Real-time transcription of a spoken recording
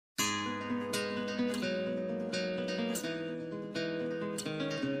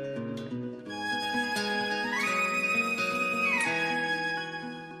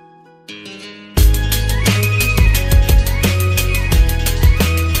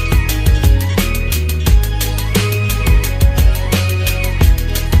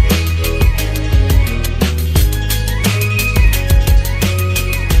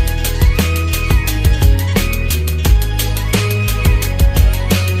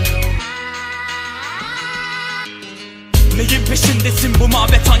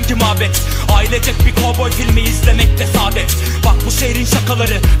cennet hangi mabet? Ailecek bir kovboy filmi izlemekte saadet. Bak bu şehrin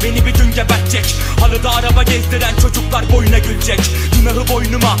şakaları beni bir gün gebertecek. Halıda araba gezdiren çocuklar boyuna gülecek. Günahı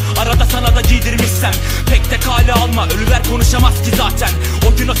boynuma arada sana da giydirmişsem pek de kale alma, ölüler konuşamaz ki zaten.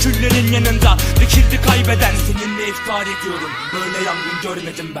 O gün o küllerin yanında dikildi kaybeden. Seninle iftihar ediyorum, böyle yangın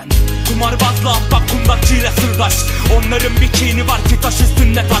görmedim ben. Kumarbazla ahbap, kundakçıyla sırdaş. Onların bir kini var ki taş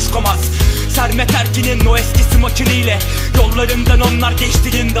üstünde taş komaz. Sermet Erkin'in o eskisi makiniyle yollarından onlar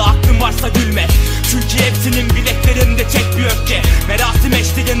geçtiğinde aklın varsa gülme. Çünkü hepsinin bileklerinde tek bir öfke. Merasim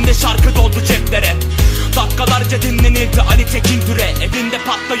eşliğinde şarkı doldu ceplere. Dakikalarca dinlenirdi Ali Tekin Türe. Evinde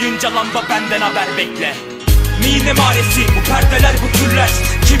patlayınca lamba benden haber bekle. Mine maresi bu perdeler bu türler.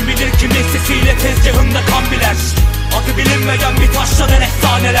 Kim bilir kimin sesiyle tezgahında kan biler. Adı bilinmeyen bir taşlanan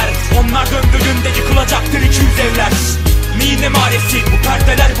efsaneler. Onlar döndüğünde yıkılacaktır 200 evler. Mine maresi bu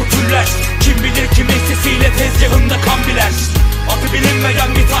perdeler bu türler. Kim bilir kimin sesiyle tezgahında kan biler. Adı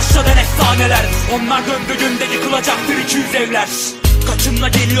bilinmeyen bir taşlanan efsaneler. Onlar döndüğünde yıkılacaktır 200 evler. Kaçınla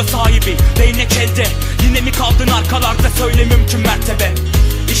geliyor sahibi değnek elde. Yine mi kaldın arkalarda, söyle mümkün mertebe.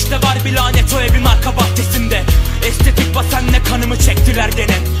 İşte var bir lanet o evin arka bahçesinde. Estetik basenle kanımı çektiler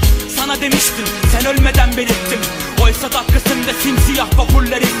gene. Sana demiştim sen ölmeden belirttim. Oysa dakikasında simsiyah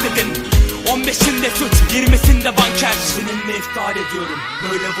vapurlar istedin. 15'inde suç 20'sinde banker. Seninle iftihar ediyorum,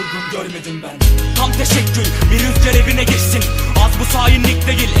 böyle vurgun görmedim ben. Tam teşekkür bir rüzgar evine girsin. Az bu hainlik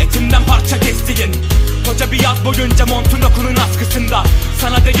değil, etimden parça kestiğin. Koca bir yaz boyunca montun okulun askısında.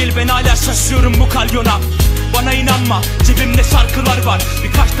 Sana değil ben hala şaşıyorum bu kalyona. Bana inanma, cebimde şarkılar var.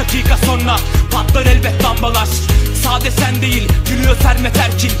 Birkaç dakika sonra patlar elbet lambalar. Sade sen değil, gülüyor Sermet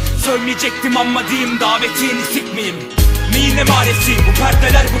Erkin. Söyleyecektim ama diyeyim, davetini sikmeyeyim. Mine maresi bu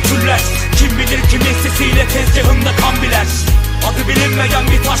perdeler bu türler. Kim bilir kimin sesiyle tezgahında kan biler. Adı bilinmeyen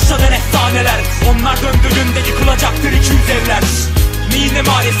bir taşlanan efsaneler. Onlar döndüğünde yıkılacaktır 200 evler. Mine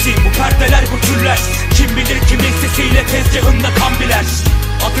maresi bu perdeler bu türler. Kim bilir kimin sesiyle tezgahında kan biler.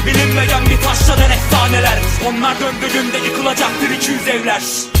 Adı bilinmeyen bir taşlanan efsaneler. Onlar döndüğünde yıkılacaktır 200 evler.